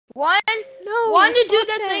One to do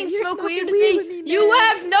that thing, smoke weed with me. You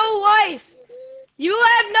have no life. You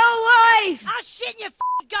have no life. I'll shit in your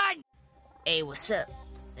f***ing gun. Hey, what's up?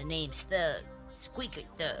 The name's Thug, Squeaker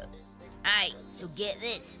Thug. Alright, so get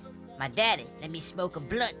this. My daddy let me smoke a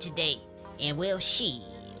blunt today. And well,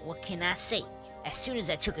 what can I say? As soon as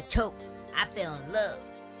I took a toke, I fell in love.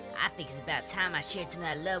 I think it's about time I shared some of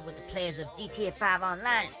that love with the players of GTA 5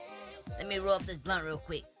 Online. Let me roll up this blunt real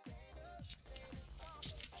quick.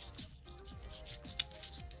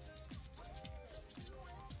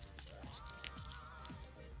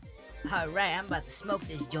 Alright, I'm about to smoke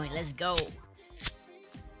this joint. Let's go.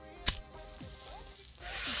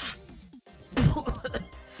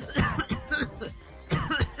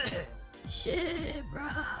 Shit, bro.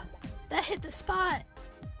 That hit the spot.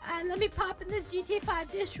 Alright, let me pop in this GTA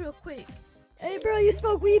 5 dish real quick. Hey, bro, you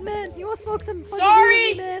smoke weed, man? You want to smoke some fucking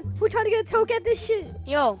weed, man? We're trying to get a toke at this shit.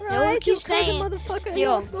 Yo, right? Who keeps saying?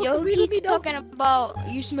 Yo, who keeps talking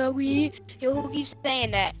about you smoke weed? Yo, who keeps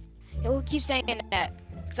saying that? Yo, who keeps saying that?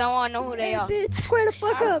 Cause I wanna know who they are. Bitch, square the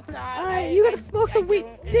fuck up. Alright, you gotta smoke some weed.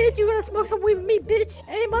 Bitch, you gonna smoke some weed with me, bitch.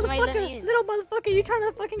 Hey, motherfucker, little motherfucker, you trying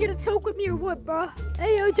to fucking get a toke with me or what, bro?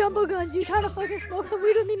 Hey, yo, Jumbo Guns, you trying to fucking smoke some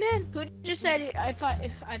weed with me, man? Who just said it? If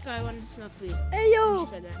I wanted to smoke weed. Hey, yo,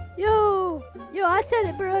 yo, I said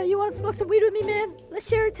it, bro. You wanna smoke some weed with me, man? Let's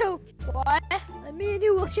share a toke. What? Me and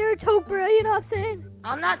you will share a toke, bro. You know what I'm saying?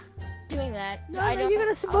 I'm not doing that. No, you're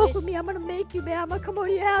gonna smoke with me. I'm gonna make you, man. I'm gonna come over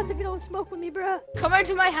to your house if you don't smoke with me, bro. Come over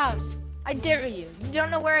to my house. I dare you. You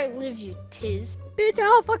don't know where I live, you tiz. Bitch,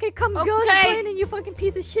 I'll fucking come guns blazing, you fucking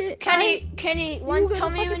piece of shit. Kenny, tell me when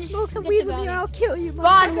you smoke some weed with me or I'll kill you,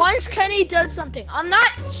 Vaughn, once Kenny does something, I'm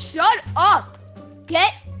not. Shut up.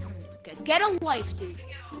 Get a life, dude.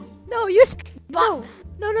 No, you're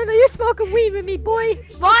No, you're smoking weed with me, boy.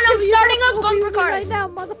 Vaughn, I'm starting up bumper cars right now,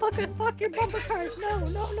 motherfucker. Fuck your bumper cars. No.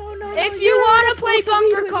 If you want to play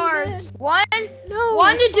bumper cars, one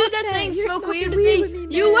to do that thing, smoke weed with me.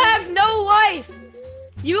 You have no life.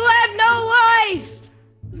 You have no life.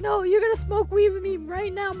 No, you're gonna smoke weed with me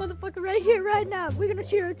right now, motherfucker. Right here, right now. We're gonna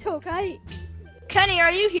share a toke, aight? Kenny,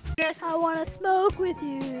 are you here? I wanna smoke with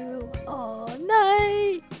you all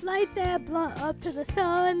night. Light that blunt up to the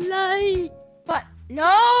sunlight. But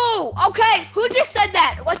no! Okay, who just said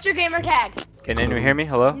that? What's your gamer tag? Can anyone hear me?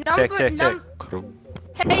 Hello? Check.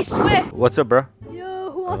 Hey, Swift. What's up, bro?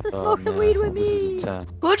 Yo, who wants to smoke some weed with me?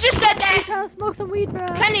 Who just said that? I'm trying to smoke some weed, bro.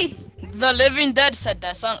 Kenny. The Living Dead said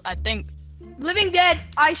that, son, I think. Living Dead,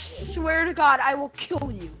 I swear to God, I will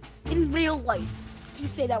kill you in real life if you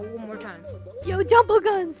say that one more time. Yo, Jumbo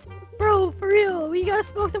Guns. Bro, for real, we gotta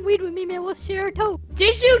smoke some weed with me, man. We'll share a toke.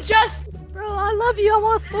 Did you just... Bro, I love you. I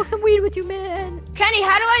want to smoke some weed with you, man. Kenny,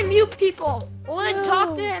 how do I mute people? Well, then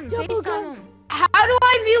talk to him. FaceTime him. How do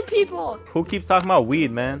I mute people? Who keeps talking about weed,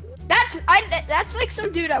 man? That's like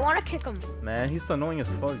some dude. I want to kick him. Man, he's so annoying as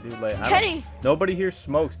fuck, dude. Like, Kenny. Nobody here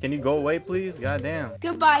smokes. Can you go away, please? Goddamn.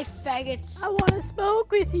 Goodbye, faggots. I want to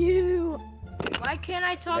smoke with you. Why can't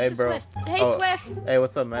I talk to Swift? Hey, Swift. Hey,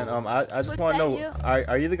 what's up, man? I just want to know,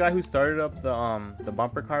 are you the guy who started up the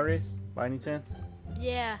bumper car race by any chance?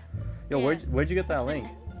 Yeah. Yo, where'd you get that link?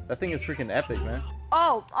 That thing is freaking epic, man.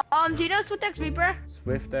 Oh, do you know SwiftX Reaper?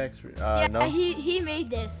 SwiftX? Yeah, no. he made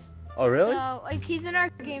this. Oh, really? So, like, he's in our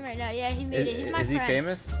game right now. Yeah, he made it. He's my friend. Is he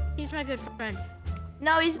famous? He's my good friend.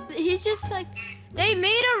 No, he's just like, they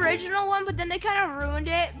made an original one, but then they kind of ruined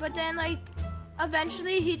it. But then, like,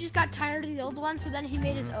 eventually he just got tired of the old one, so then he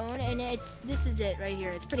made his own, and this is it right here.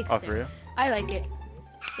 It's pretty cool. Oh, for real? I like it.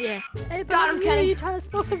 Yeah. Hey, bro, got him, Kenny. You trying to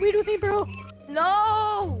smoke some weed with me, bro?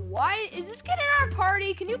 No! Why? Is this kid in our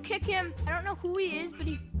party? Can you kick him? I don't know who he is, but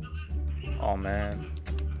he... Oh, man.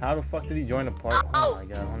 How the fuck did he join the party? Oh, my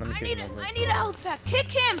god. Let me kick him. I need a health pack. Kick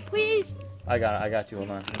him, please! I got you.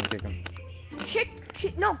 Hold on. Let me kick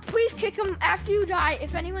him. No, please kick him after you die.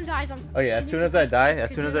 If anyone dies, I'm... Oh, yeah. As soon as I die,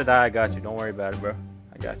 I got you. Don't worry about it, bro.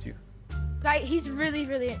 I got you. He's really,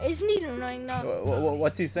 isn't he annoying though?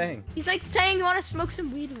 What's he saying? He's like saying you want to smoke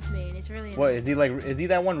some weed with me, and it's really annoying. What, is he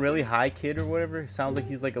that one really high kid or whatever? Sounds like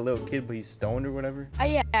he's like a little kid, but he's stoned or whatever.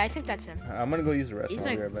 Yeah, I think that's him. I'm gonna go use the restroom. He's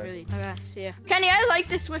like really, okay, see ya. Kenny, I like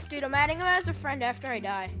this Swift dude. I'm adding him as a friend after I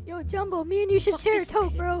die. Yo, Jumbo, me and you should share a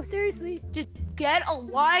toke, bro. Seriously. Just get a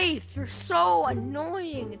life. You're so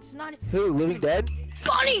annoying. It's not... Who, Living Dead?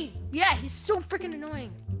 Sonny! Yeah, he's so freaking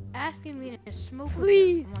annoying. Asking me to smoke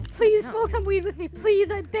please with him. Like, please smoke some weed with me,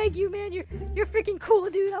 please. I beg you, man. You're freaking cool,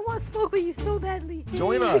 dude. I want to smoke with you so badly.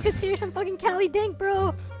 Join us. We could share some fucking Cali Dank,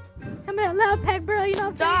 bro. Some of that loud pack, bro. You know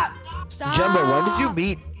what I'm saying? Stop.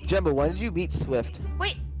 Jumbo, when did you meet Swift?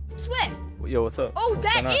 Wait, Swift. Yo, what's up? Oh,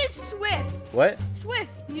 that is Swift. What? Swift,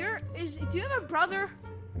 do you have a brother?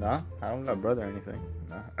 No, I don't got a brother or anything.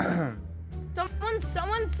 No.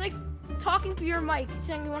 Someone's like talking through your mic,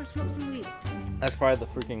 saying you want to smoke some weed. That's probably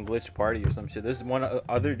the freaking glitch party or some shit. This one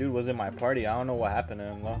other dude was in my party. I don't know what happened to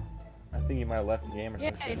him though. I think he might have left the game or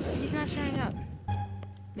some shit. He's not showing up.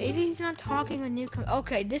 Maybe he's not talking with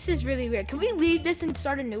okay, this is really weird. Can we leave this and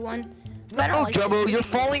start a new one? No, like Jumbo, you're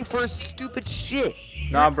falling for stupid shit.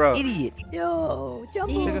 Nah, bro. Idiot. Yo,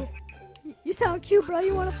 Jumbo. You sound cute, bro.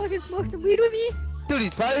 You wanna fucking smoke some weed with me? Dude,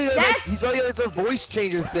 he's probably it's a voice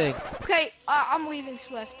changer thing. Okay, I'm leaving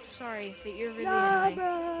Swift. Sorry, but you're really annoying. Bro.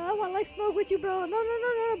 I wanna like smoke with you, bro. No,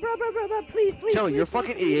 bro. Please. Joe, you're a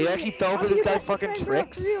fucking idiot. You actually fell for this guy's fucking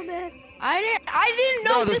tricks. For real, man. I didn't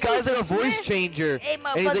know. No, this guy's like a voice changer. Hey,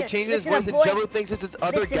 and he's like changing his voice, and Jumbo thinks it's this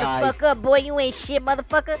other listen guy. The fuck up, boy. You ain't shit,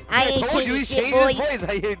 motherfucker. I ain't changing shit, boy. His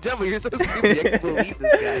voice. Jumbo, you're so stupid. I can't believe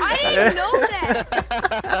this guy. I didn't know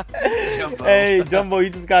that. Hey, Jumbo,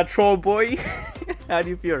 you just got trolled, boy. How do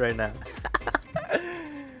you feel right now?